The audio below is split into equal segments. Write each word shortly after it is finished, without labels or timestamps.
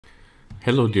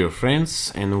Hello dear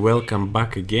friends, and welcome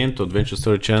back again to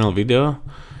AdventureStory Channel video.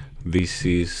 This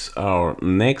is our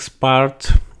next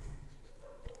part,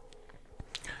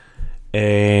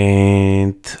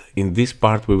 and in this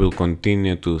part we will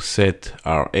continue to set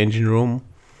our engine room.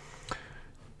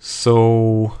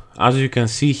 So as you can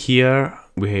see here,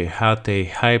 we had a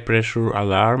high pressure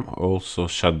alarm, also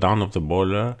shutdown of the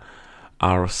boiler,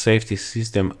 our safety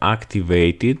system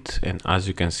activated, and as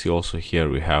you can see also here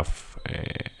we have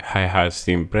high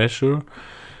steam pressure,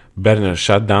 burner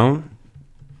shutdown,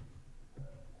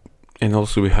 and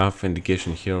also we have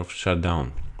indication here of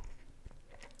shutdown.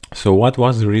 So what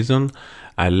was the reason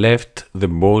I left the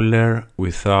boiler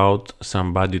without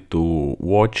somebody to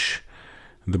watch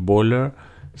the boiler?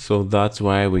 So that's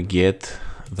why we get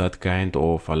that kind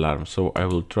of alarm. So I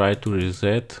will try to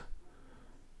reset.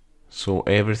 So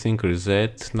everything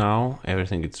reset now,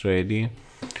 everything is ready.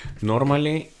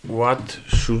 Normally, what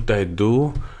should I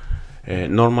do?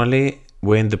 Normally,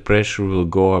 when the pressure will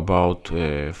go about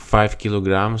 5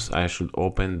 kilograms, I should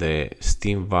open the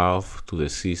steam valve to the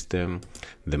system,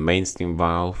 the main steam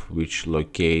valve, which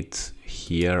locates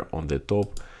here on the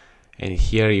top. And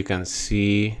here you can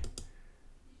see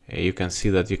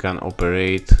that you can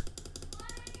operate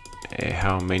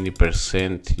how many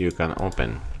percent you can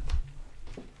open.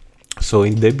 So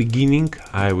in the beginning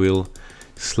I will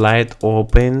slide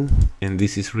open, and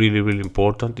this is really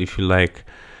important if you like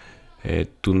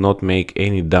to not make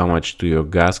any damage to your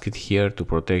gasket here, to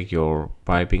protect your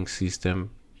piping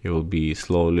system. You will be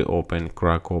slowly open,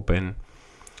 crack open,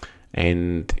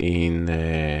 and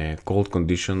in cold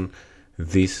condition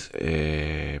this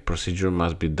procedure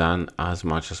must be done as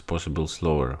much as possible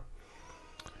slower.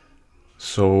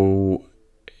 So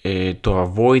to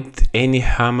avoid any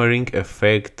hammering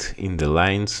effect in the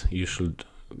lines, you should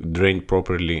drain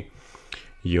properly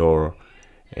your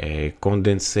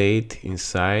condensate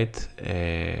inside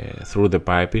through the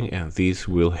piping, and this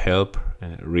will help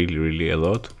really a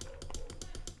lot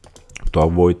to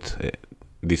avoid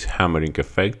this hammering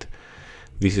effect.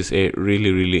 This is a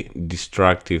really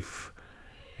destructive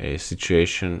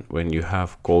situation when you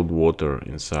have cold water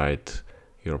inside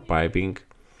your piping.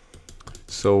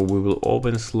 So we will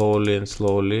open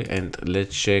slowly, and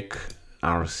let's check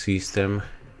our system,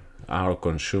 our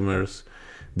consumers.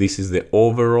 This is the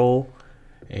overall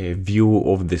view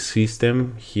of the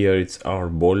system. Here it's our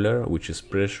boiler, which is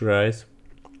pressurized.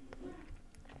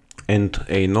 And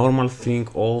a normal thing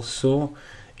also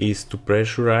is to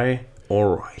pressurize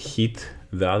or heat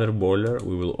the other boiler.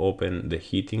 We will open the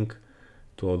heating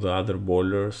to the other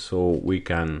boiler so we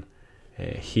can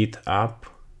heat up.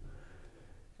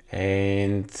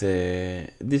 And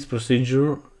this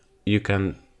procedure you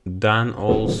can done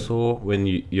also when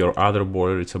your other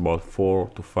boiler is about 4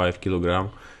 to 5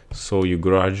 kilograms, so you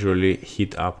gradually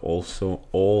heat up also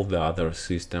all the other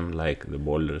system like the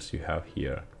boilers you have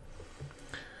here.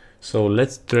 So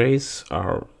let's trace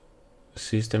our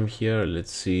system here.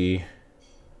 Let's see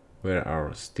where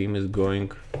our steam is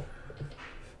going,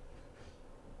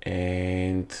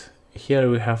 and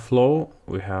here we have flow.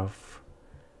 We have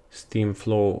steam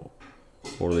flow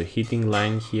for the heating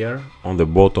line here on the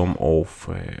bottom of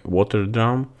water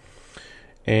drum,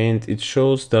 and it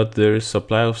shows that there is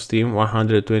supply of steam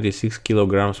 126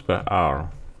 kilograms per hour.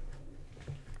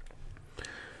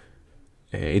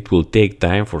 It will take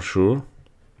time for sure.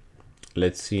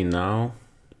 Let's see now.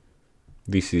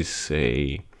 This is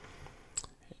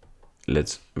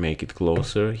let's make it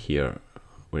closer here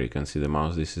where you can see the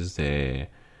mouse. This is the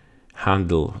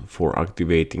handle for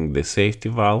activating the safety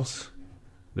valves.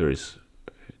 There is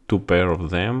 2 pair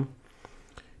of them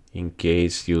in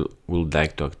case you would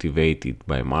like to activate it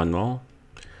by manual,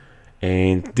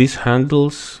 and these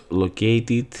handles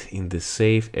located in the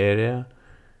safe area,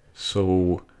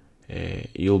 so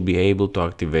you'll be able to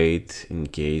activate in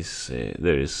case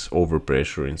there is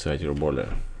overpressure inside your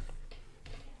boiler.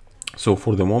 So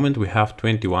for the moment we have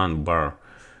 21 bar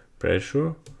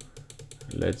pressure.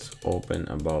 Let's open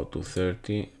about to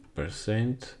 30%,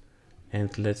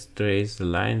 and let's trace the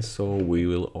line so we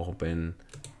will open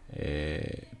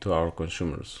to our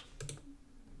consumers.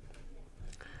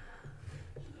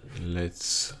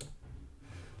 Let's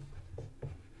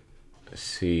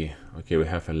see. Okay, we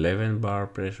have 11 bar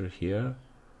pressure here,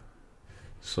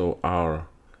 so our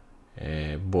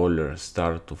boiler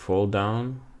start to fall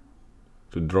down,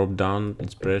 to drop down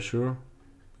its pressure,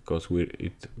 because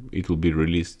it will be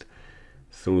released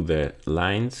through the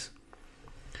lines,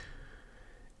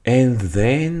 and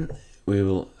then we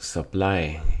will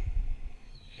supply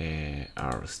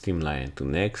our steam line to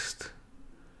next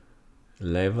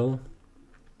level,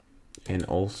 and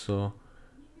also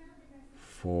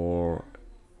for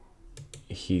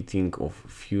heating of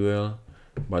fuel,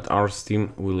 but our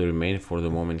steam will remain for the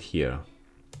moment here.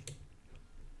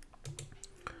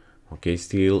 Okay,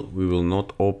 still we will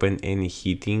not open any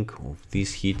heating of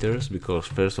these heaters, because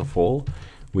first of all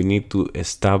we need to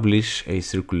establish a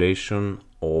circulation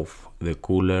of the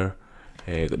cooler,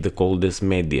 the coldest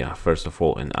media first of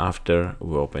all, and after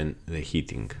we open the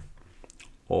heating.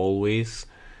 Always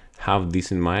have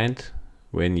this in mind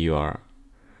when you are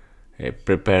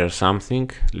prepare something,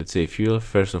 let's say fuel.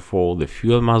 First of all, the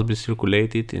fuel must be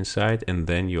circulated inside, and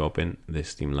then you open the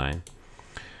steam line.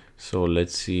 So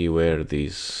let's see where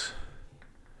this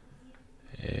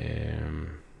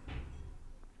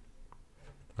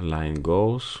line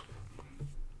goes.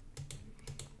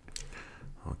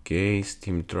 Okay,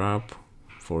 steam trap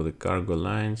for the cargo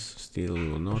lines, still we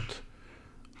will not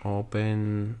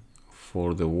open.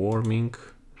 For the warming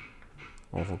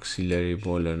of auxiliary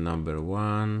boiler number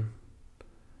 1,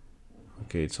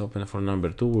 okay, it's open. For number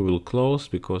 2 we will close,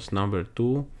 because number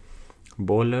 2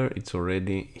 boiler it's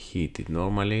already heated.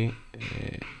 Normally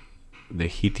the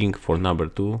heating for number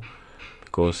 2,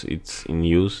 because it's in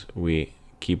use, we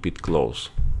keep it closed.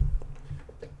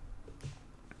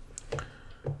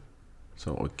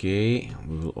 So okay,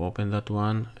 we will open that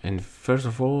one, and first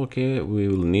of all, okay, we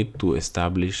will need to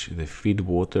establish the feed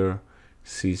water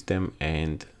system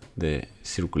and the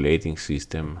circulating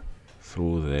system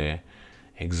through the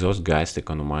exhaust gas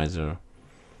economizer.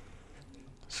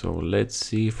 So let's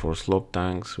see, for slope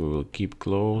tanks we will keep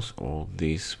close, all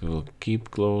this we will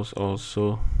keep close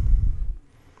also.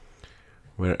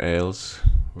 Where else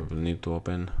we will need to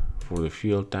open? For the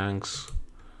fuel tanks,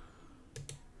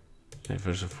 and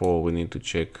first of all we need to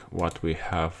check what we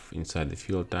have inside the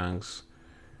fuel tanks.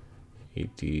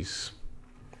 It is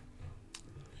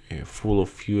full of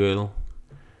fuel.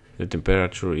 The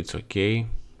temperature it's okay.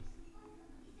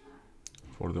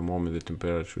 For the moment the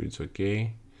temperature it's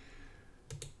okay.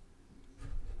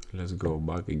 Let's go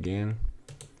back again.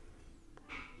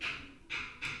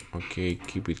 Okay,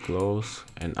 keep it close,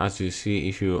 and as you see,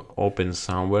 if you open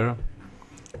somewhere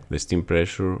the steam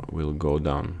pressure will go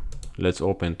down. Let's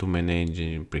open to manage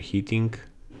preheating,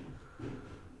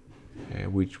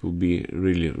 which will be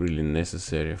really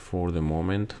necessary for the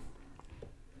moment.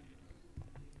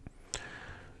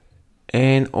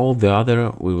 And all the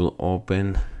other we will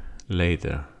open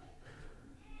later.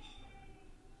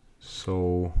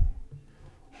 So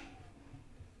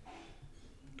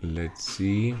let's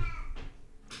see.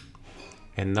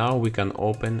 And now we can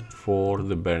open for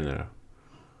the burner.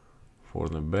 For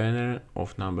the burner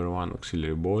of number 1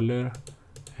 auxiliary boiler,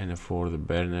 and for the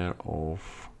burner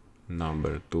of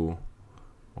number 2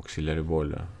 auxiliary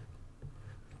boiler.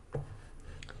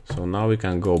 So now we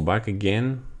can go back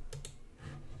again.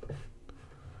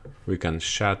 We can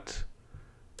shut,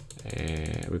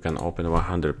 we can open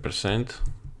 100%.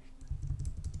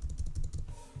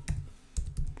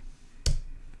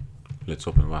 Let's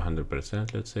open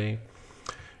 100%, let's say,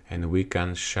 and we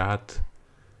can shut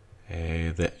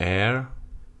the air.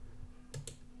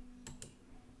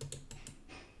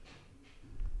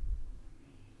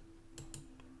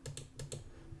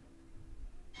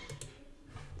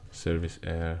 Service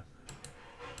air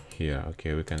here.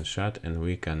 Okay, we can shut, and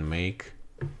we can make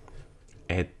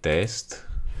a test.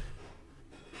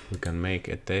 We can make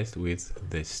a test with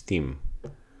the steam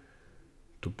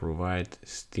to provide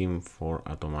steam for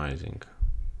atomizing.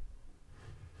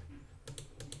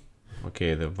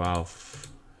 Okay, the valve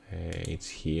it's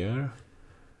here,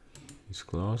 it's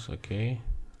closed. Okay,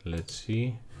 let's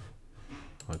see.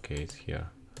 Okay, it's here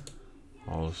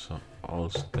also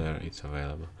there, it's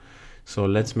available. So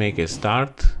let's make a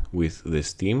start with the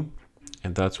steam,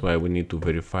 and that's why we need to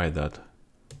verify that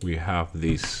we have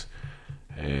this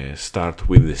start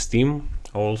with the steam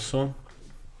also.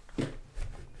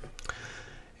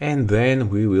 And then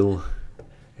we will,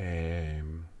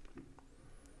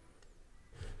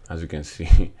 as you can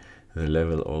see, the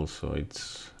level also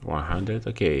it's 100.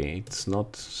 Okay, it's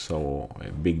not so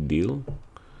a big deal.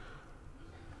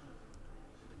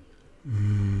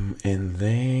 And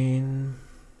then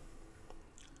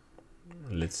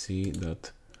let's see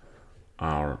that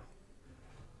our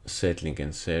settling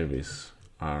and service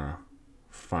are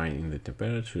fine in the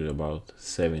temperature, about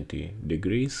 70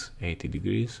 degrees, 80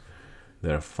 degrees.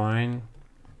 They're fine.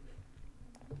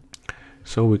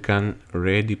 So we can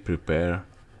ready prepare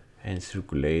and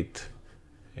circulate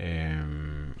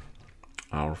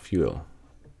our fuel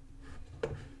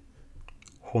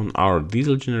on our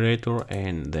diesel generator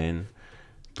and then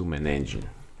to main engine.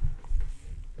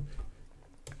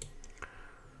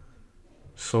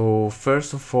 So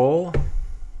first of all,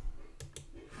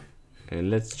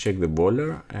 let's check the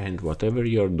boiler, and whatever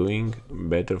you're doing,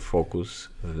 better focus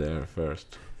there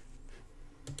first.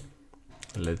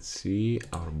 Let's see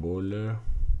our boiler.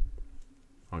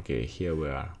 Okay, here we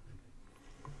are.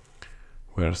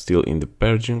 We are still in the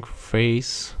purging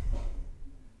phase.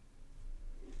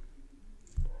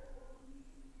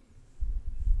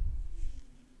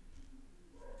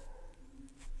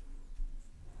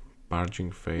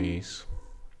 Purging phase.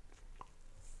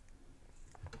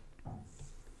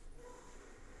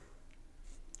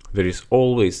 There is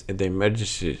always an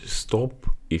emergency stop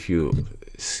if you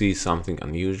see something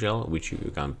unusual, which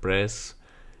you can press.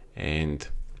 And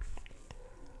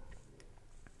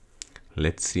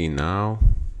let's see now.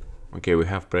 Okay, we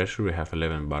have pressure, we have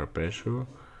 11 bar pressure.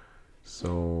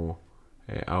 So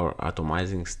our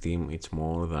atomizing steam, it's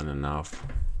more than enough.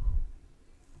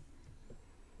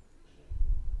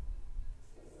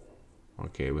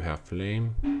 Okay, we have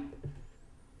flame.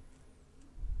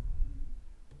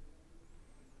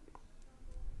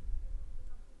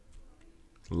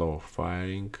 Low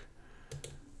firing.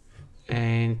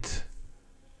 And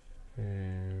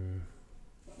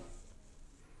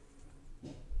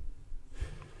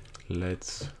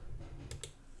let's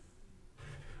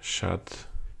shut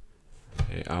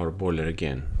our boiler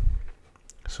again.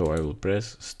 So I will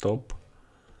press stop,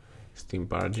 steam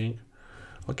purging.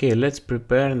 Okay, let's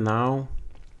prepare now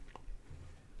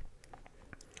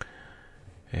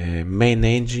main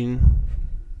engine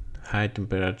high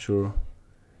temperature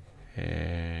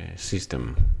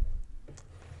system.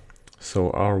 So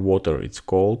our water is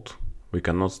cold. We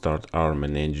cannot start our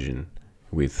main engine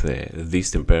with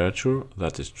this temperature,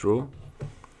 that is true.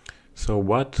 So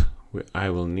what I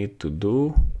will need to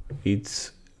do,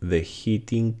 it's the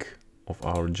heating of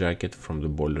our jacket from the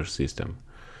boiler system.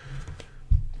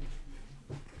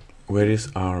 Where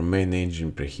is our main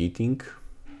engine preheating?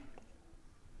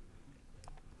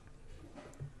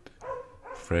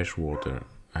 Fresh water.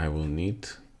 I will need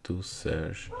to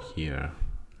search here.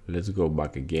 Let's go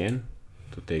back again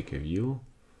to take a view.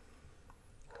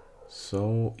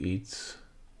 So it's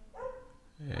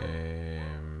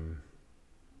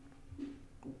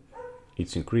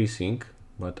increasing,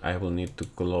 but I will need to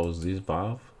close this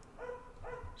valve,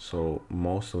 so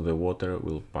most of the water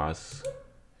will pass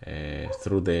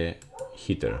through the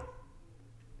heater,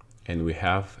 and we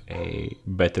have a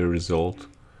better result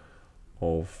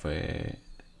of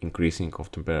increasing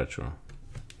of temperature.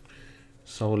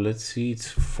 So let's see,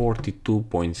 it's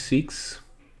 42.6,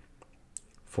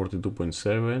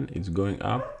 42.7, it's going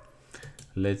up.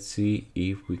 Let's see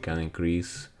if we can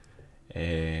increase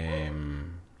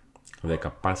the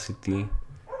capacity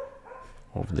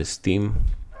of the steam,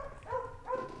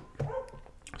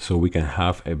 so we can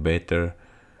have a better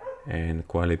and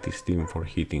quality steam for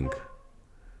heating.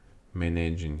 Main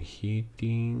engine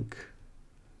heating.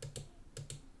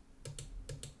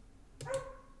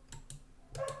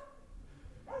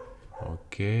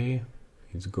 Okay,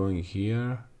 it's going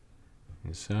here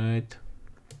inside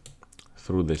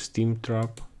through the steam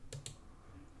trap.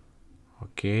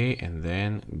 Okay, and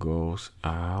then goes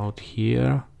out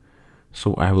here.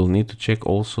 So I will need to check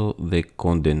also the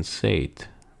condensate,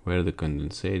 where the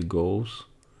condensate goes.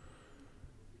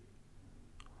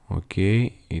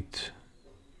 Okay, it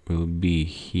will be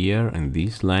here in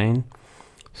this line.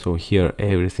 So here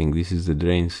everything, this is the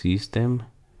drain system,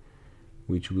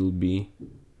 which will be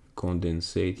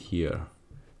condensate here.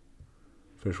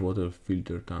 Freshwater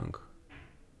filter tank.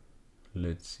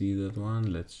 Let's see that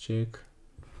one, let's check.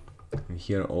 And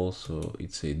here also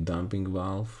it's a dumping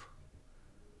valve,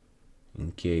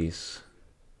 in case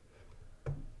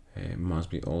must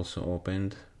be also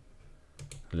opened.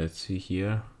 Let's see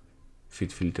here,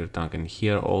 feed filter tank, and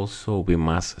here also we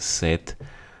must set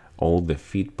all the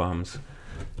feed pumps,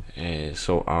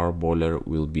 so our boiler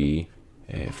will be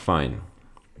fine.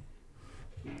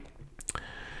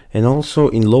 And also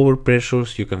in lower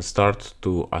pressures you can start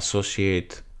to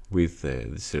associate with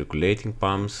the circulating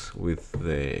pumps with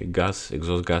the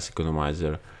exhaust gas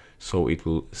economizer, so it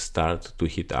will start to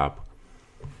heat up.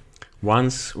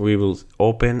 Once we will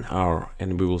open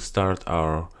and we will start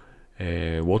our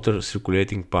water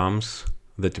circulating pumps,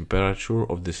 the temperature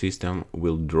of the system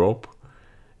will drop,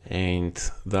 and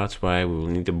that's why we will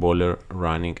need the boiler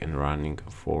running and running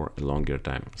for a longer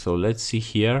time. So let's see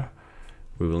here,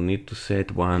 we will need to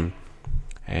set one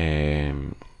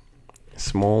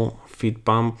small feed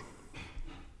pump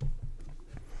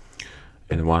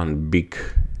and one big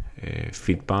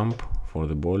feed pump for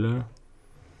the boiler.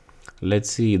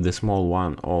 Let's see, the small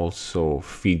one also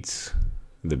feeds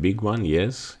the big one.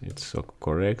 Yes, it's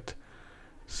correct.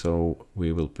 So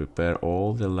we will prepare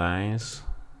all the lines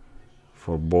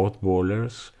for both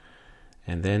boilers,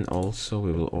 and then also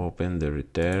we will open the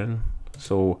return.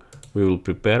 So we will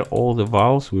prepare all the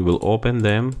valves, we will open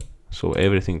them, so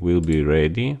everything will be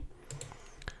ready.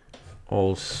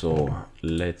 Also,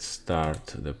 let's start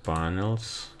the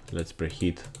panels. Let's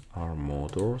preheat our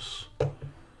motors.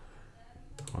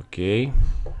 Okay,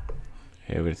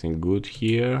 everything good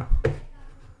here,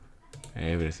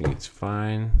 everything is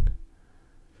fine.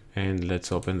 And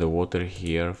let's open the water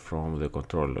here from the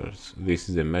controllers. This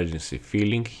is the emergency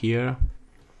filling here.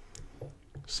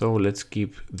 So let's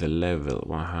keep the level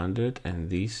 100, and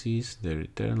this is the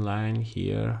return line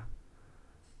here,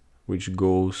 which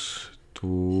goes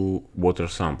to water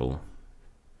sample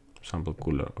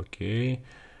cooler. Okay,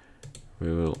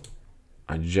 we will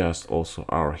adjust also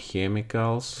our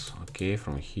chemicals, okay,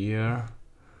 from here.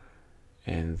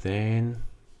 And then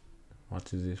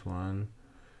what is this one?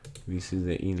 This is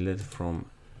the inlet from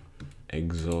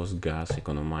exhaust gas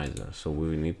economizer, so we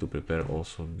will need to prepare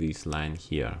also this line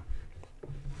here.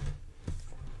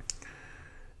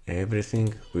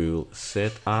 Everything we will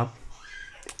set up.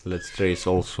 Let's trace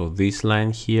also this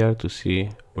line here to see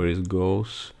where it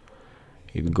goes.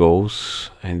 It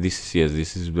goes, and this is, yes,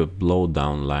 this is the blow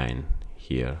down line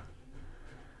here,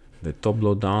 the top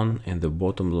blow down and the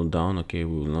bottom blow down. Okay,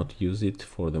 we will not use it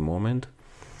for the moment.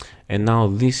 And now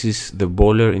this is the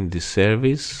boiler in the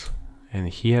service, and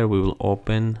here we will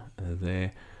open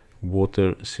the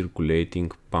water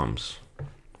circulating pumps.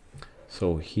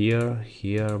 So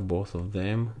here, both of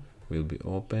them will be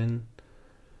open.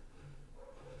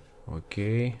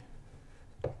 Okay,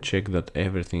 check that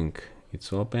everything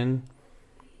is open.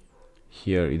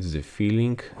 Here it's the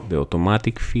filling, the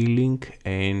automatic filling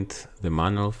and the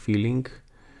manual filling,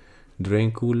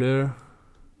 drain cooler.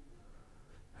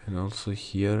 And also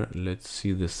here, let's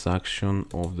see the suction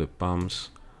of the pumps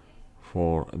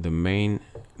for the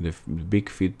big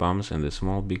feed pumps, and the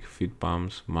small big feed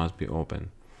pumps must be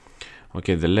open.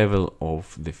 Okay, the level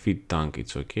of the feed tank,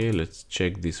 it's okay. Let's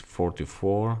check this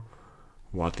 44,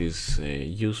 what is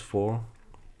used for.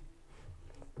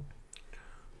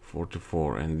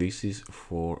 44, and this is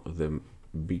for the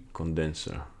big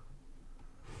condenser.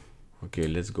 Okay,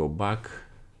 let's go back.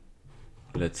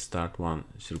 Let's start one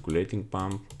circulating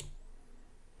pump.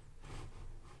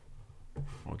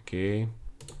 Okay,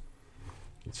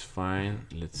 it's fine.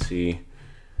 Let's see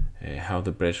how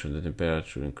the pressure, the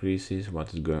temperature increases,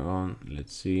 what is going on.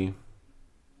 Let's see.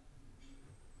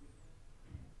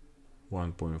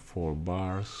 1.4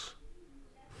 bars.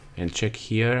 And check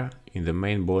here in the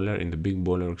main boiler, in the big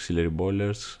boiler, auxiliary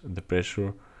boilers, the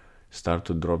pressure start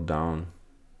to drop down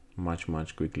much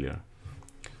quicker.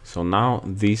 So now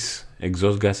this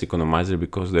exhaust gas economizer,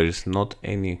 because there is not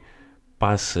any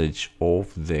passage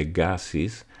of the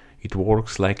gases, it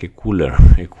works like a cooler,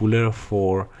 a cooler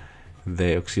for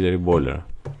the auxiliary boiler.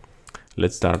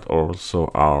 Let's start also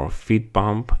our feed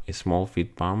pump, a small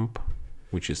feed pump,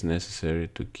 which is necessary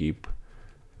to keep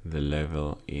the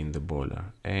level in the boiler.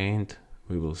 And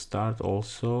we will start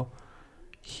also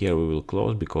here. We will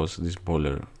close because this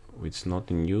boiler is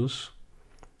not in use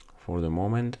for the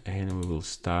moment, and we will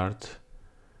start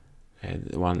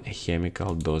one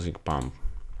chemical dosing pump.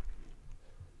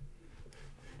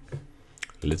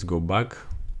 Let's go back.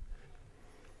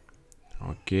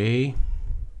 Okay,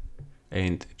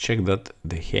 and check that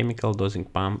the chemical dosing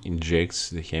pump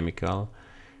injects the chemical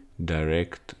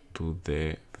direct to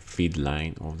the feed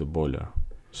line of the boiler.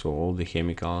 So all the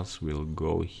chemicals will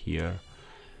go here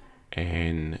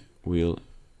and will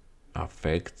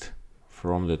affect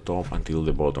from the top until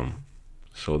the bottom,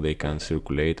 so they can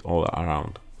circulate all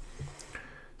around.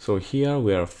 So here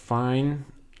we are fine.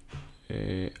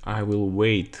 I will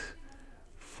wait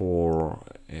for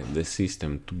the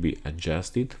system to be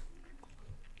adjusted.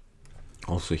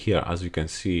 Also here, as you can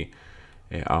see,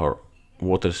 our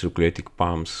water circulating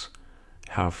pumps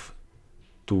have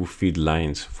two feed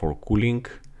lines for cooling.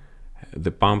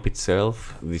 The pump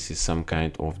itself, this is some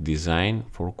kind of design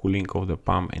for cooling of the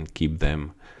pump and keep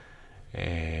them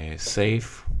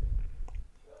safe.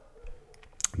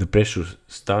 The pressure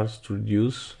starts to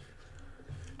reduce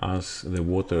as the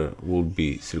water will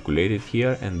be circulated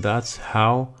here, and that's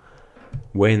how,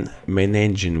 when main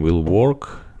engine will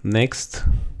work, next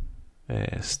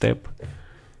step,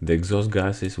 the exhaust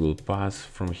gases will pass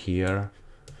from here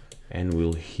and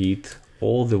will heat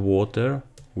all the water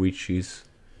which is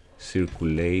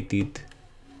circulated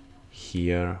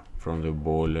here from the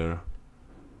boiler,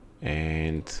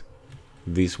 and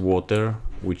this water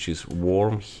which is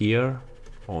warm here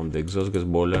on the exhaust gas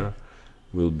boiler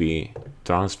will be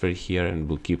transferred here and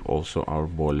will keep also our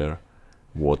boiler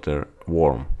water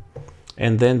warm.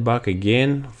 And then back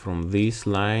again from this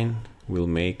line will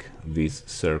make this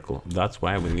circle. That's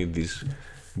why we need these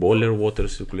boiler water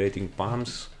circulating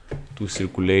pumps to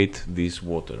circulate this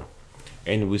water.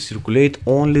 And we circulate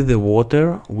only the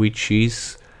water which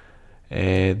is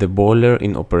the boiler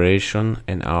in operation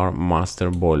and our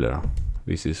master boiler.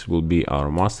 This will be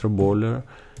our master boiler,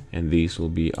 and this will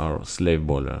be our slave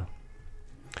boiler.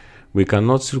 We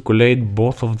cannot circulate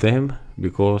both of them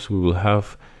because we will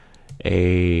have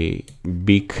a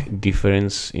big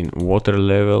difference in water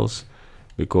levels,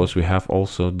 because we have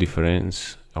also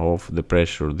difference of the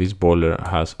pressure. This boiler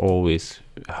has always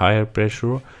higher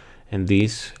pressure and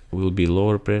this will be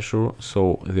lower pressure,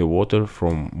 so the water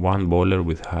from one boiler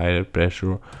with higher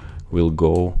pressure will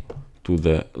go to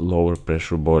the lower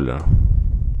pressure boiler,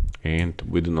 and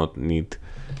we do not need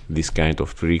this kind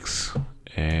of tricks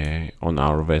on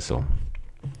our vessel.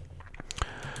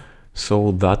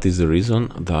 So that is the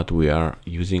reason that we are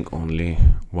using only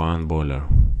one boiler.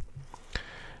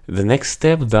 The next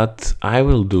step that I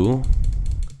will do,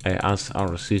 as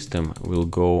our system will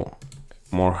go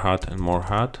more hot and more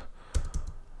hot,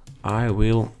 I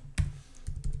will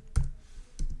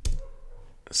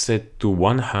set to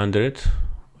 100.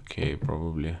 Okay,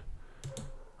 probably.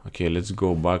 Okay, let's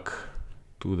go back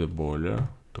to the boiler,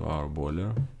 to our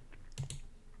boiler.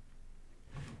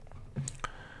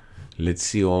 Let's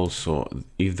see also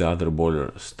if the other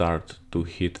boiler start to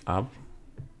heat up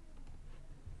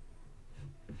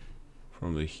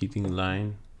from the heating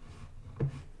line.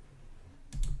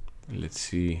 Let's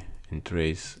see and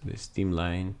trace the steam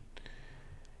line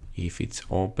if it's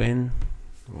open.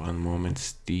 One moment,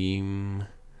 steam.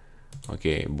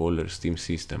 Okay, boiler steam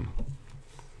system.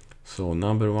 So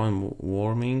number one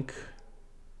warming.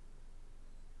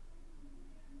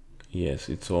 Yes,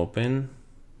 it's open.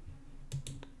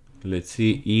 Let's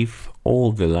see if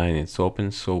all the line is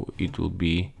open, so it will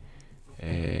be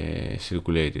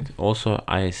circulated. Also,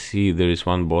 I see there is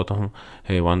one button,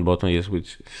 yes,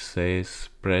 which says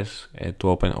press to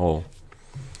open all.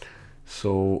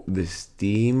 So the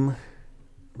steam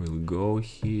will go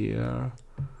here,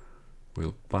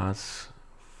 will pass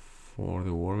for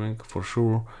the warming. For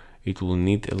sure, it will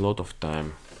need a lot of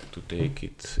time to take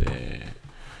it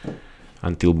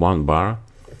until 1 bar.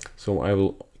 So I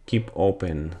will keep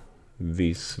open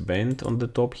this vent on the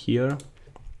top here,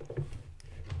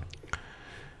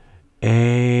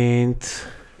 and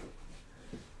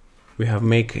we have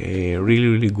make a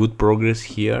really good progress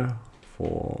here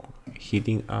for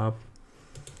heating up.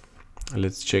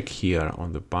 Let's check here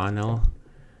on the panel,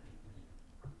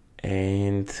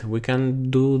 and we can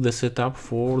do the setup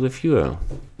for the fuel.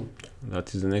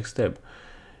 That is the next step.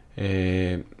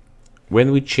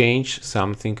 When we change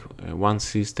something, one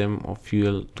system of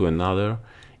fuel to another,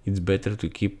 it's better to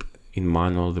keep in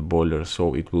manual the boiler,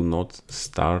 so it will not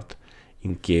start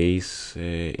in case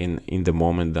in the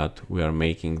moment that we are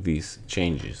making these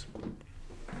changes.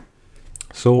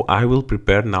 So I will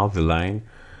prepare now the line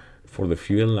for the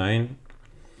fuel line,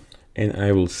 and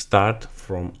I will start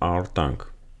from our tank.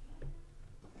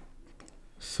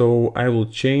 So I will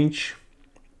change,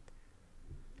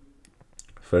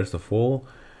 first of all,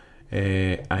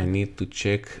 I need to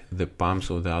check the pumps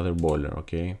of the other boiler,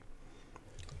 okay,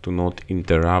 to not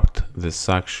interrupt the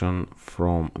suction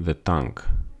from the tank.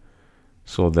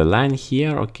 So the line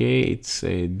here, okay, it's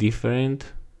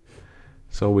different,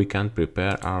 so we can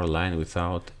prepare our line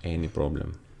without any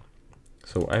problem.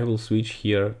 So I will switch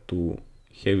here to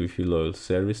heavy fuel oil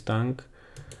service tank.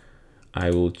 I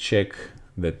will check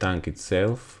the tank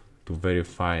itself to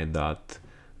verify that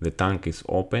the tank is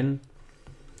open,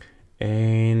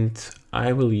 and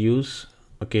I will use,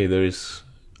 okay, there is,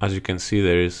 as you can see,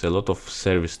 there is a lot of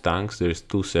service tanks. There is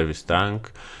 2 service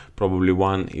tanks, probably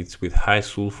one is with high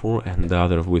sulfur and the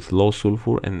other with low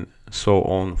sulfur, and so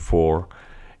on for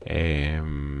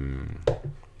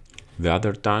the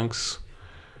other tanks.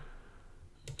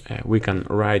 We can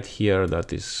write here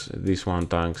that is this one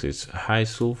tank is high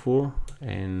sulfur,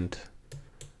 and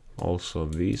also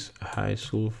this high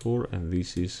sulfur, and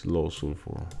this is low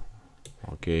sulfur.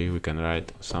 Okay, we can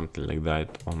write something like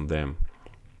that on them.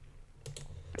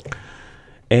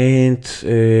 And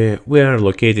we are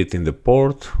located in the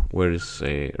port where is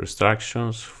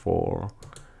restrictions for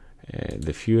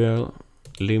the fuel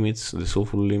limits, the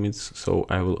sulfur limits, so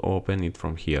I will open it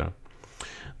from here.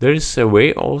 There is a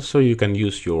way also you can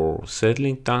use your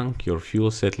settling tank, your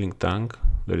fuel settling tank.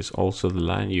 There is also the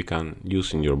line you can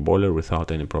use in your boiler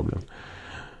without any problem.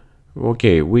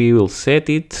 Okay, we will set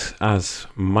it as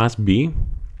must be.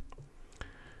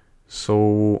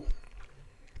 So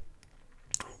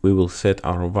we will set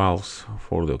our valves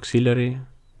for the auxiliary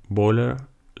boiler.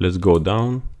 Let's go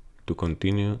down to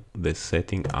continue the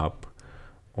setting up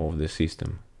of the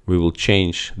system. we will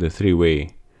change the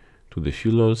three-way to the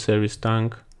fuel oil service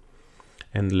tank.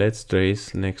 And let's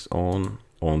trace next on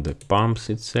the pumps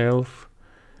itself,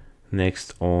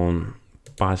 next on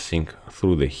passing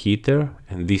through the heater,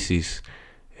 and this is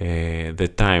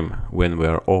the time when we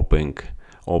are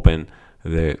open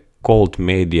the cold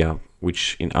media,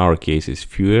 which in our case is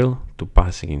fuel, to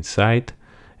passing inside,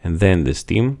 and then the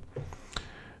steam.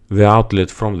 The outlet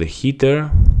from the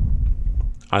heater,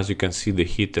 as you can see, the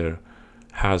heater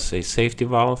has a safety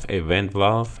valve, a vent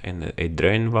valve, and a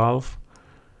drain valve.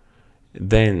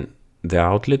 Then the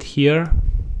outlet here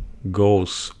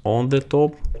goes on the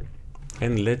top,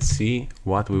 and let's see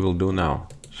what we will do now.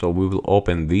 So we will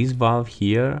open this valve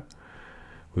here,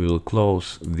 we will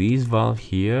close this valve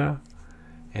here,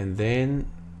 and then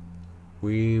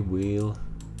we will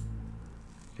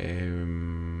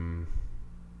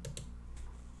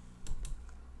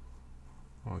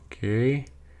okay,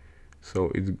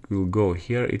 so it will go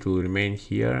here, it will remain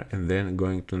here, and then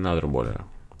going to another boiler.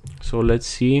 So let's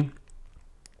see.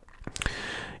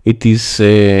 It is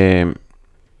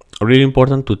really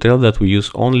important to tell that we use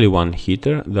only one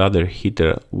heater, the other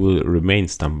heater will remain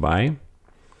standby,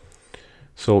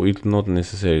 so it's not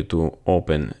necessary to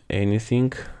open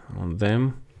anything on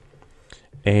them.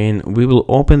 And we will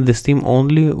open the steam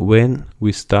only when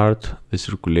we start the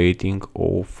circulating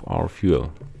of our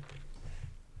fuel.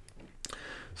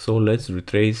 So let's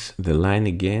retrace the line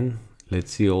again.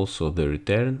 Let's see also the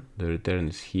return. The return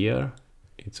is here,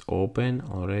 it's open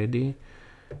already.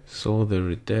 So the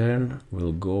return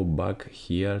will go back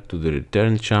here to the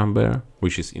return chamber,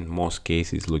 which is in most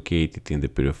cases located in the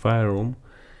purifier room.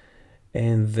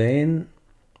 And then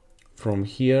from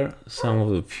here, some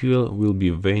of the fuel will be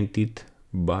vented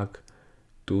back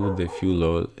to the fuel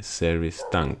oil service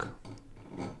tank.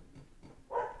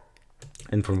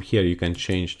 And from here you can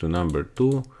change to number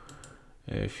 2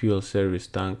 fuel service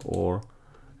tank or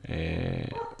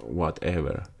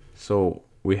whatever. So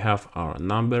we have our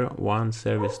number 1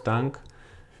 service tank,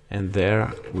 and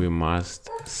there we must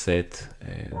set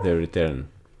the return.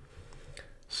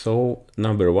 So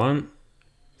number 1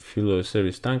 fuel oil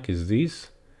service tank is this.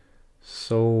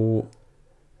 So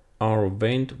our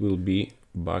vent will be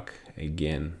back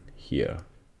again here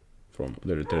from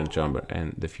the return chamber,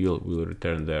 and the fuel will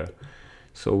return there.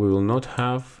 So we will not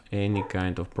have any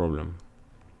kind of problem.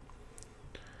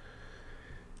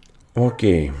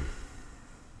 Okay.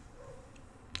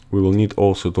 We will need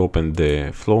also to open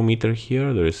the flow meter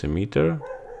here. There is a meter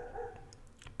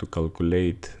to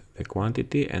calculate the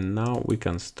quantity, and now we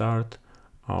can start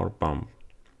our pump.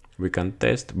 We can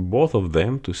test both of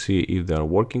them to see if they are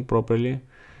working properly.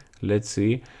 Let's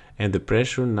see. And the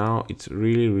pressure now, it's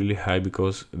really high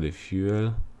because the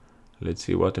fuel, let's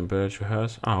see what temperature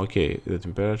has. Okay, the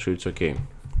temperature, it's okay.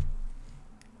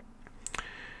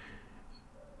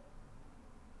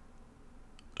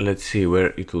 Let's see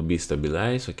where it will be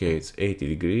stabilized. Okay, it's 80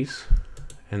 degrees.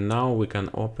 And now we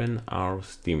can open our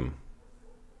steam.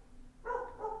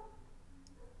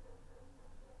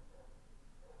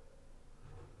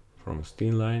 From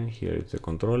steam line, here is the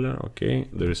controller. Okay,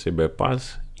 there is a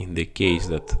bypass in the case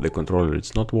that the controller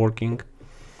is not working.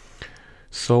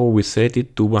 So we set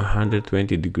it to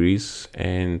 120 degrees,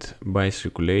 and by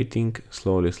circulating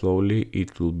slowly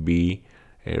it will be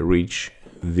reach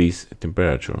this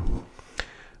temperature.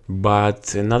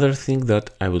 But another thing that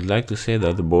I would like to say,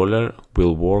 that the boiler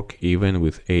will work even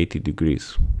with 80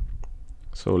 degrees.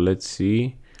 So let's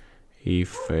see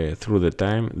if through the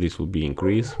time this will be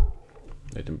increased,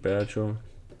 the temperature.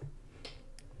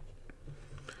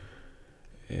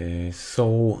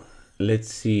 So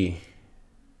let's see,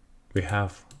 we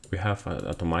have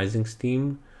atomizing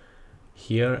steam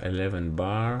here, 11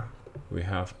 bar. We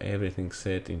have everything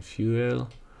set in fuel,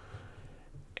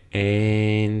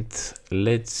 and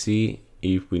let's see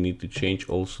if we need to change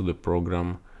also the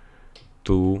program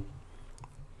to,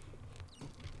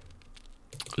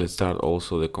 let's start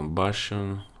also the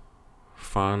combustion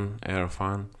fan, air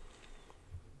fan.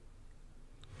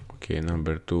 Okay,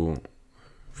 number 2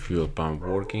 fuel pump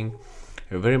working.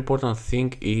 A very important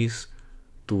thing is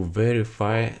to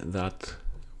verify that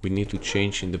we need to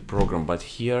change in the program, but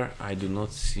here I do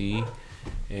not see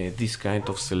this kind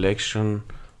of selection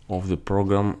of the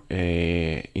program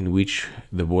in which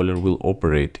the boiler will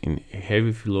operate in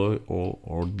heavy fuel oil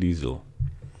or diesel.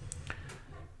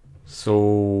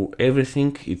 So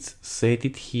everything is set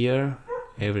it here,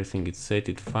 everything is set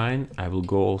it fine. I will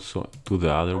go also to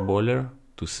the other boiler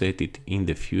to set it in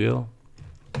the fuel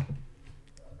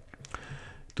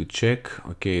to check.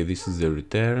 Okay, this is the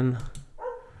return.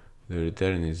 The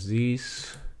return is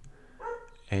this,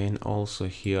 and also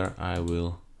here I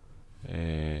will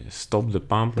stop the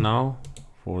pump now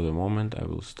For the moment I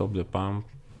will stop the pump.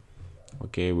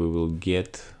 Okay, we will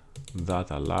get that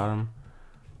alarm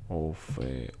of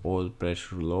oil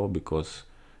pressure low because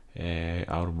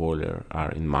our boiler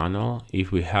are in manual.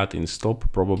 If we had in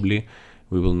stop, probably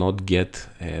we will not get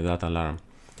that alarm.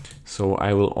 So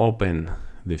I will open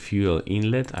the fuel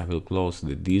inlet, I will close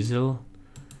the diesel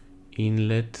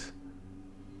inlet,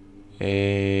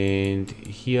 and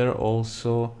here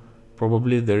also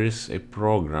probably there is a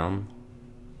program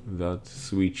that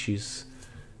switches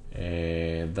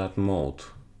that mode.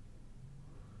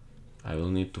 I will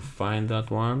need to find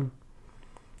that one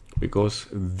because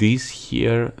these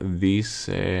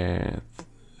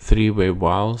three-way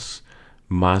valves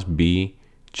must be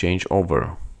changed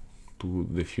over to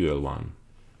the fuel one.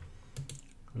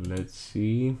 Let's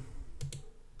see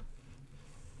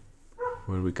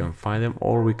where we can find them,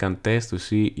 or we can test to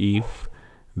see if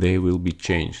they will be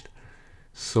changed.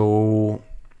 So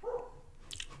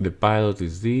the pilot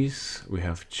is this, we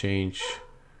have changed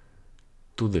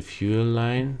to the fuel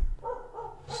line.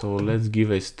 So let's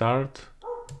give a start.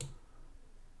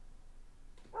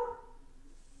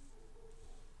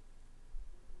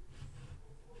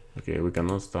 Okay, we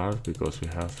cannot start because we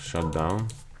have shut down.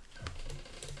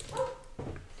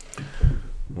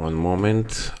 One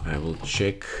moment, I will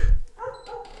check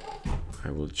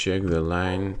the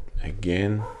line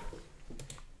again.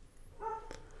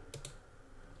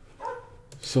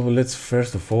 So let's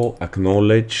first of all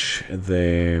acknowledge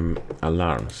the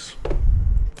alarms.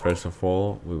 First of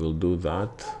all, we will do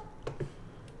that,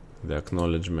 the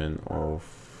acknowledgement of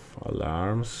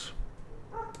alarms.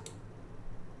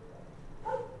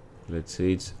 Let's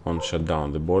say it's on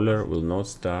shutdown. The boiler will not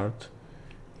start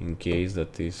in case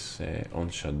that is on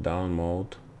shutdown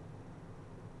mode.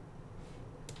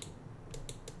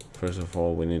 First of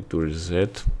all, we need to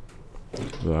reset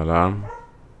the alarm.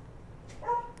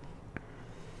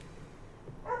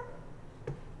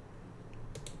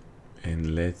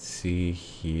 And let's see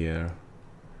here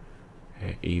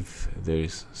if there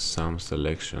is some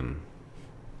selection.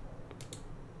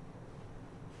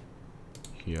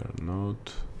 Here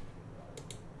not.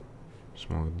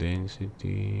 Smoke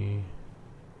density,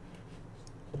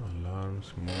 alarm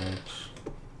smokes.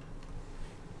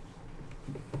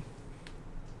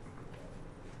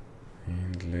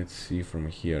 And let's see from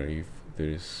here if there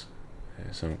is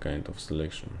some kind of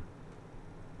selection.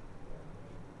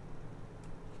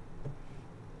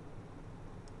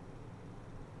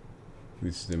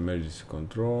 This is the emergency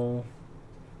control.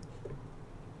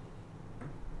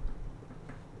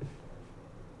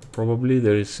 Probably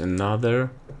there is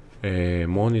another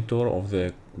monitor of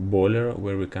the boiler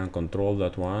where we can control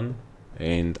that one,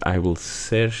 and I will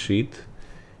search it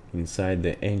inside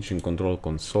the engine control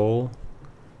console.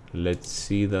 Let's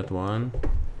see that one.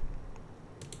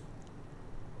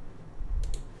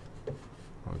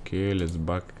 Okay, let's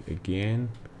back again.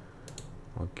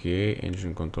 Okay,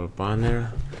 engine control panel.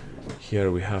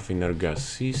 Here we have inner gas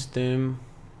system.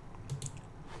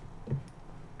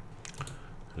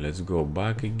 Let's go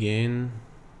back again.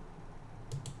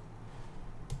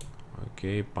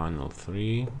 Okay, panel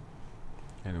 3,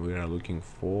 and we are looking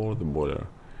for the boiler.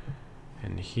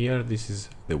 And here this is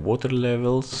the water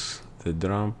levels, the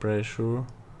drum pressure,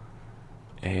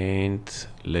 and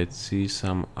let's see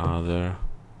some other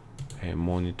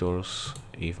monitors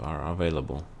if are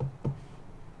available.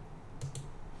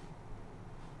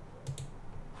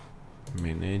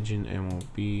 Main engine,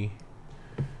 MOP,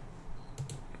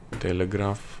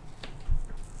 telegraph.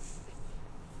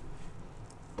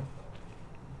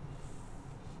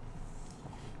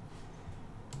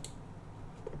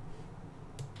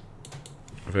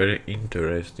 Very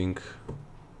interesting.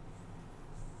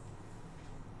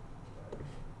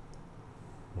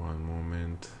 One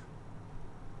moment.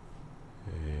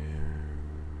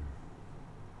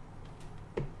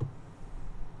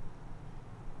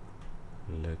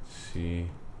 Let's see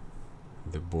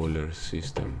the boiler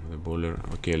system. The boiler.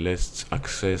 Okay, let's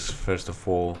access first of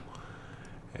all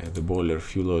the boiler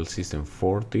fuel oil system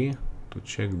 40 to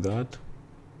check that.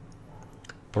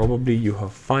 Probably you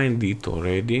have found it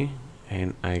already,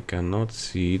 and I cannot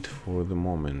see it for the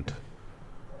moment.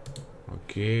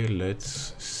 Okay,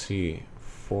 let's see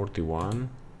 41.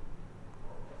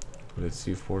 Let's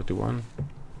see 41.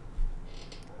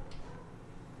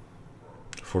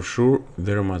 For sure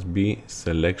there must be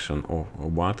selection of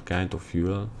what kind of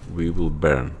fuel we will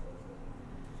burn.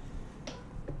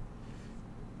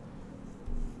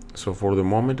 So for the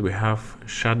moment we have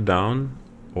shut down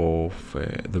of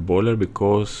the boiler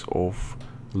because of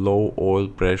low oil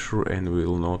pressure and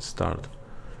will not start.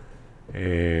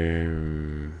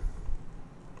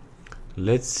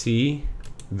 Let's see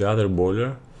the other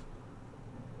boiler.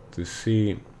 to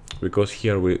see, because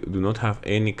here we do not have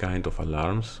any kind of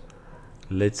alarms.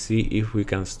 Let's see if we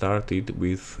can start it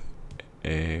with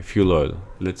fuel oil.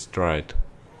 Let's try it.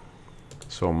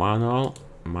 So manual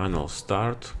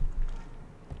start.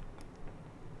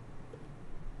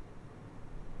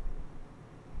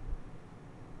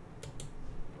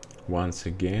 Once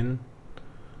again,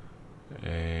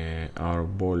 our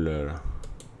boiler,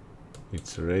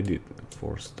 it's ready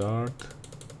for start.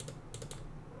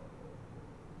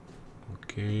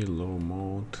 Okay, low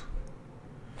mode,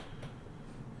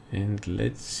 and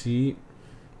let's see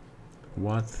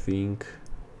what thing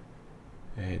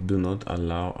do not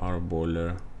allow our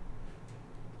boiler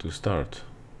to start.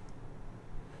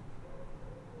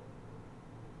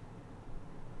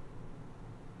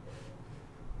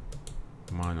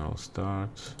 Manual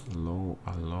start, low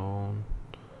alone.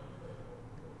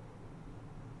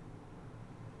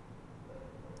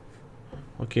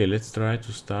 Okay, let's try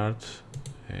to start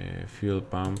fuel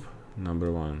pump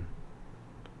number 1.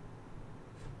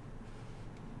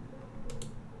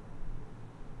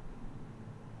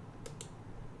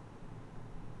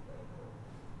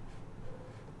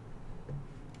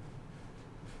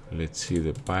 Let's see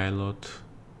the pilot.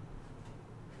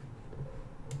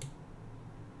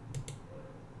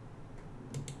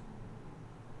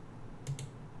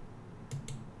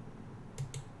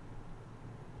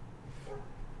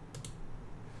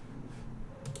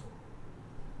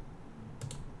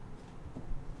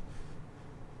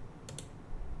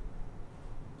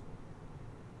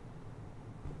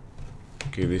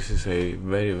 Okay, this is a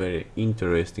very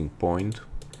interesting point.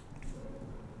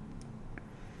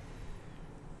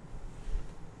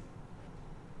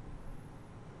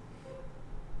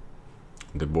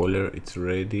 The boiler, it's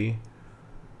ready,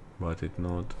 but it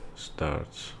not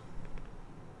starts.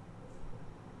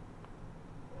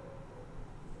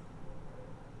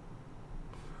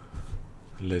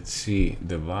 Let's see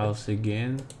the valves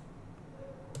again.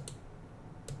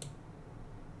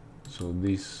 So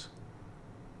this,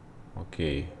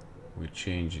 okay, we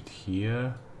change it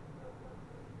here,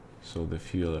 so the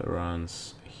fuel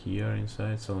runs here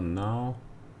inside, so now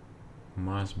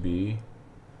must be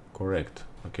correct.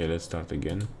 Okay, let's start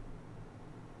again.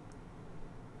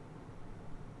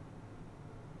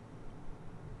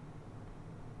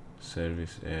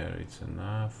 Service air, it's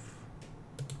enough.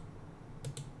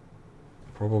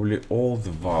 Probably all the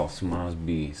valves must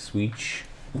be switch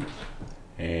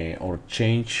or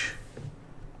change.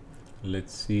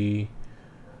 Let's see.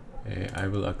 I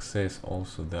will access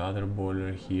also the other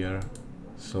boiler here.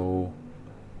 So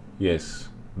yes,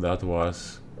 that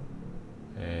was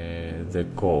the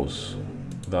cause.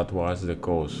 That was the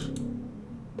cause.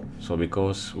 So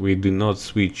because we do not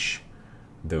switch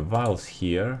the valves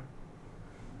here,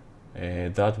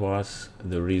 that was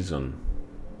the reason.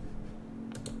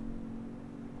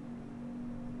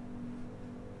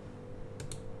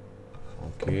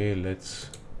 Okay, let's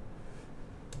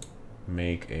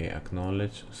make a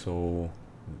acknowledge. So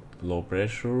low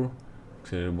pressure,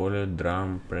 auxiliary boiler,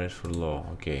 drum pressure low.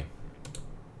 Okay,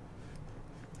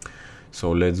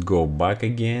 so let's go back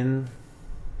again.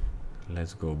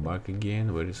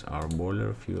 Where is our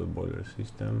boiler? Fuel boiler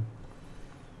system.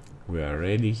 We are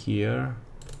ready here,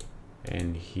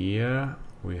 and here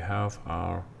we have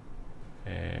our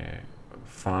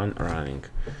fan running.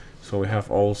 So we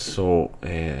have also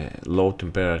a low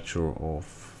temperature of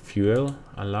fuel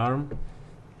alarm,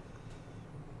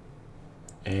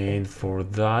 and for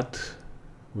that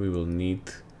we will need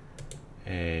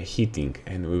heating,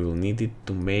 and we will need it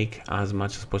to make as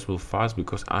much as possible fast,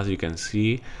 because as you can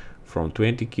see, from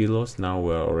 20 kilos now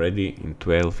we're already in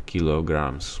 12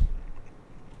 kilograms.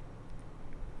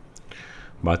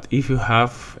 But if you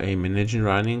have a main engine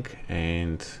running,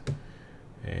 and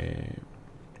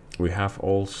we have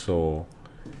also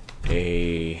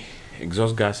a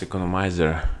exhaust gas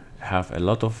economizer, have a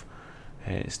lot of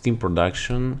steam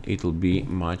production, it will be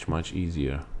much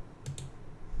easier.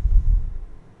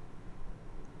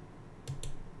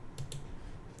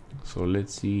 So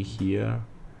let's see here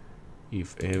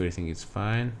if everything is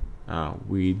fine.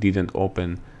 We didn't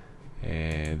open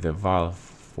the valve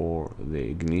for the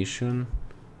ignition.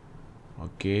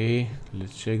 Okay,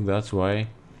 let's check. That's why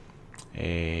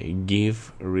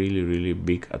give really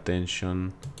big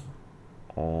attention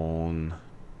on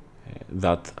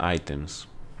that items.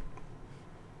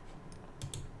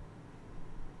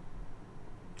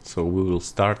 So we will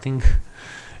starting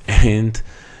and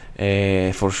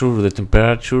for sure the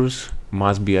temperatures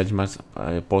must be as much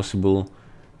possible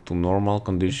to normal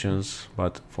conditions,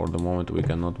 but for the moment we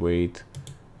cannot wait.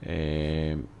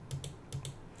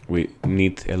 We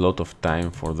need a lot of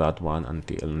time for that one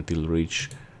until reach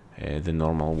the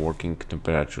normal working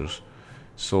temperatures.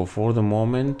 So for the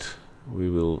moment we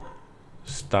will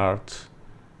start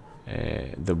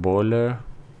the boiler.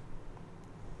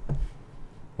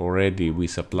 Already we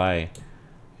supply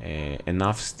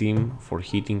enough steam for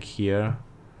heating here,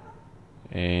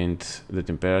 and the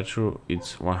temperature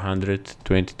it's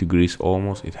 120 degrees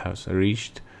almost it has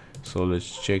reached. So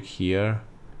let's check here,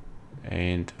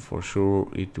 and for sure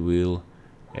it will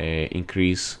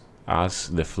increase as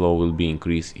the flow will be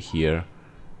increased here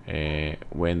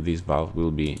when this valve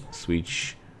will be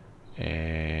switched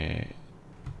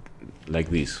like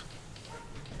this.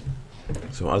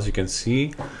 So as you can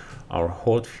see, our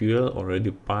hot fuel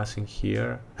already passing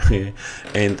here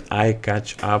and I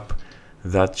catch up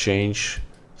that change,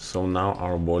 so now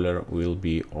our boiler will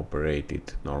be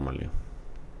operated normally.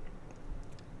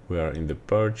 We are in the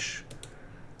purge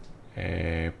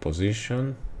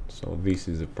position, so this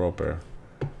is the proper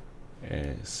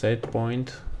set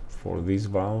point for this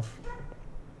valve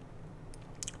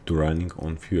to running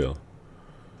on fuel.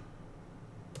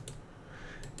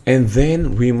 And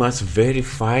then we must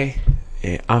verify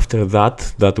after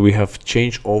that we have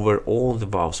changed over all the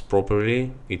valves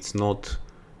properly, it's not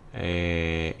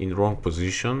in wrong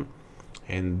position,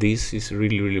 and this is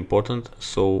really important.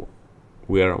 So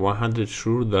we are 100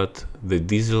 sure that the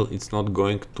diesel is not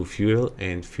going to fuel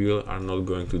and fuel are not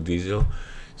going to diesel.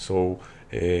 So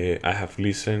I have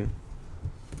listened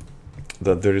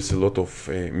that there is a lot of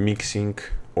mixing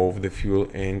of the fuel,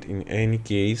 and in any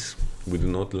case we do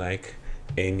not like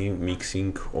any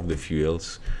mixing of the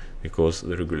fuels because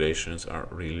the regulations are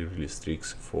really strict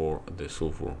for the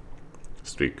sulfur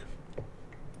streak.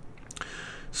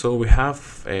 So we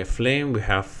have a flame, we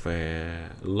have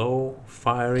low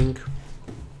firing,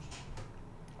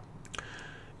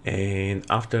 and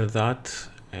after that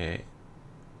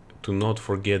to not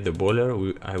forget the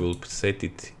boiler, I will set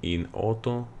it in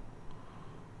auto.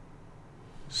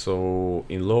 So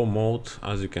in low mode,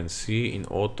 as you can see, in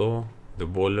auto the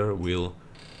boiler will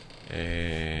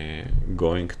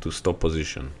going to stop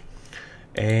position.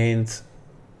 And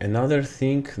another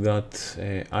thing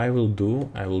that I will do,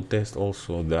 I will test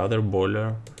also the other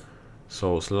boiler.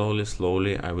 So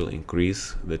slowly I will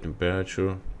increase the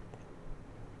temperature.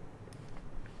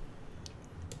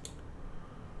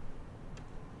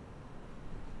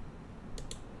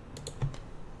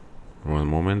 One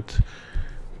moment,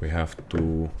 we have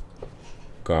to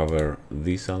cover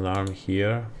this alarm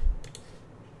here.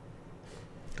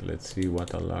 Let's see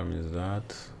what alarm is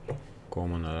that.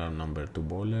 Common alarm number 2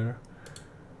 boiler.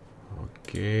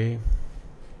 Okay,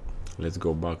 let's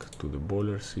go back to the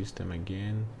boiler system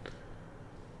again.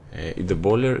 The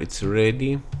boiler, it's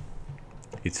ready,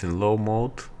 it's in low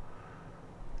mode.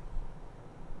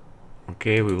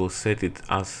 Okay, we will set it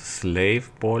as slave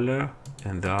boiler,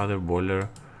 and the other boiler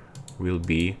will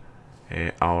be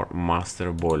our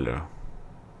master boiler.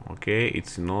 Okay,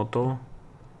 it's in auto,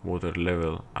 water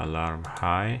level alarm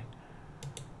high.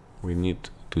 We need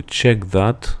to check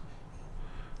that.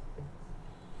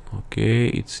 Okay,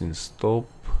 it's in stop,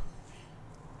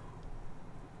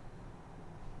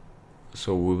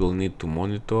 so we will need to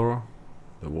monitor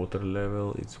the water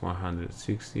level. It's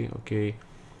 160. Okay,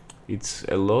 it's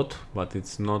a lot, but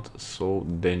it's not so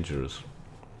dangerous.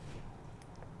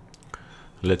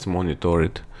 Let's monitor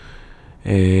it.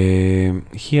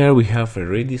 Here we have a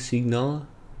ready signal,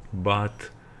 but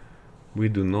we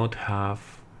do not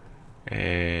have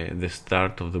the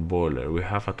start of the boiler. We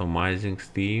have atomizing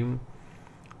steam,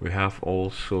 we have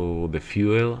also the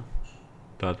fuel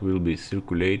that will be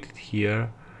circulated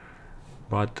here,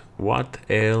 but what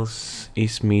else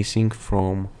is missing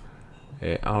from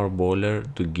our boiler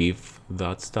to give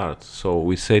that start? So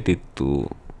we set it to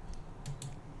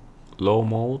low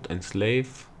mode and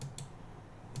slave.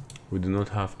 We do not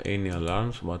have any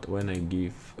alarms, but when I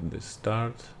give the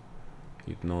start,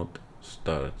 it not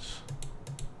starts.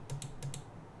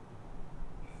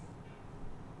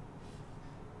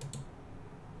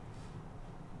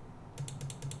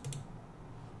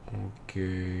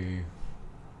 Okay.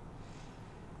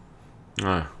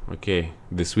 Okay,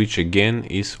 the switch again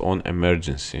is on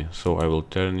emergency, so I will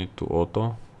turn it to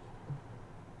auto,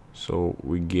 so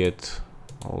we get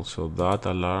also that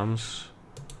alarms,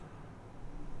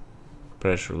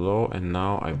 pressure low, and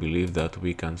now I believe that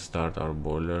we can start our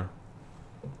boiler.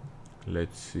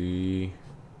 Let's see,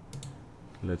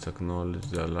 let's acknowledge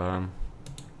the alarm,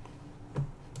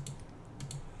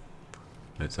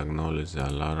 let's acknowledge the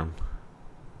alarm,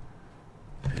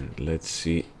 and let's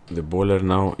see the boiler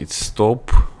now. It's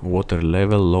stop, water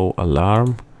level low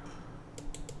alarm.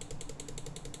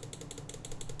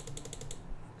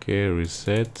 Okay,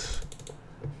 reset,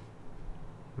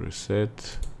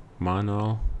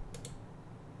 manual.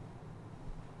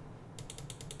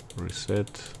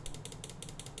 reset.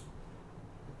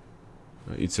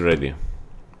 It's ready,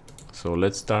 so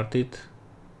let's start it.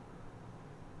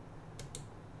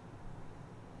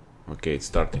 Okay, it's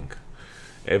starting.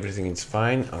 Everything is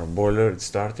fine. Our boiler is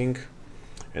starting,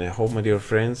 and I hope, my dear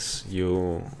friends,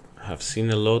 you have seen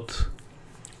a lot.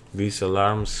 These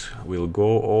alarms will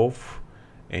go off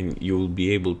and you will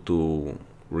be able to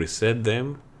reset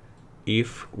them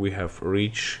if we have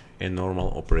reached a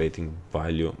normal operating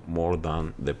value more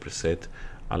than the preset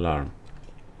alarm.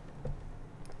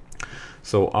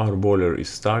 So our boiler is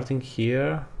starting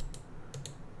here.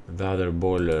 The other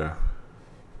boiler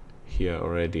here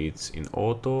already, it's in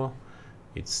auto,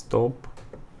 it's stop.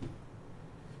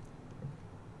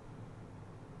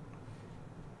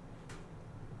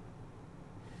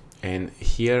 And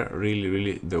here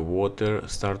really the water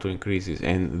start to increases,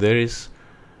 and there is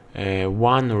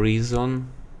one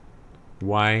reason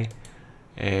why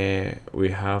we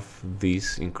have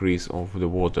this increase of the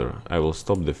water. I will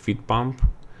stop the feed pump.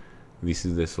 This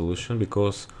is the solution,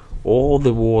 because all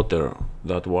the water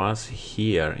that was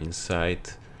here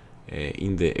inside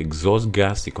in the exhaust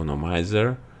gas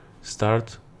economizer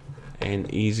start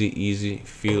and easy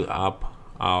fill up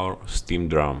our steam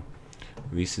drum.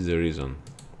 This is the reason.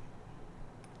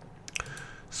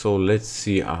 So let's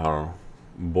see our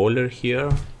boiler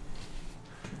here,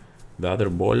 the other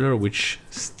boiler, which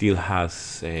still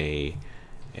has a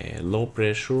low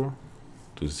pressure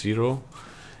to 0,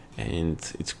 and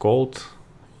it's cold.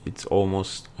 It's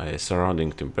almost a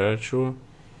surrounding temperature.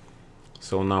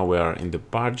 So now we are in the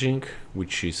purging,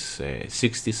 which is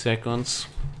 60 seconds,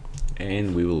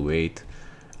 and we will wait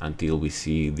until we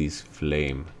see this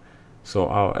flame. So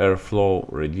our airflow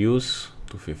reduce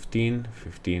to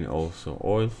 15 also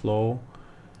oil flow,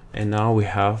 and now we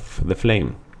have the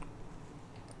flame.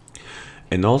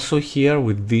 And also here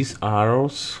with these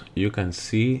arrows you can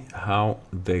see how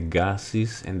the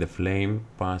gases and the flame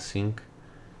passing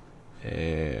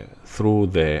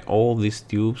through all these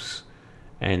tubes.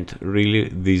 And really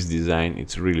this design,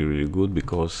 it's really good,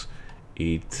 because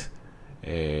it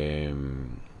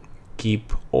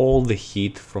keep all the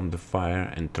heat from the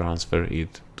fire and transfer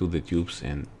it to the tubes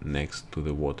and next to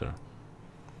the water.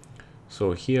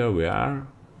 So here we are,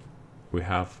 we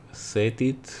have set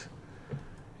it.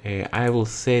 I will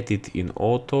set it in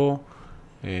auto,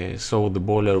 so the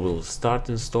boiler will start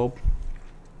and stop.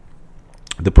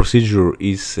 The procedure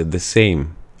is the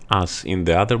same as in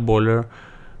the other boiler,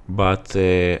 but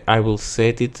I will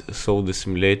set it so the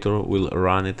simulator will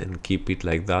run it and keep it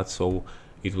like that, so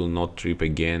it will not trip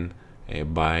again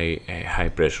by high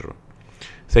pressure.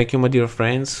 Thank you, my dear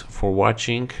friends, for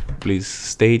watching. Please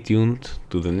stay tuned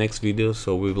to the next video,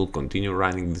 so we will continue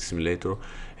running the simulator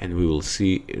and we will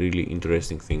see really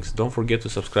interesting things. Don't forget to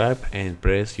subscribe and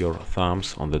press your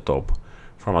thumbs on the top.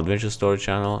 From AdventureStory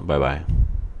Channel, bye bye.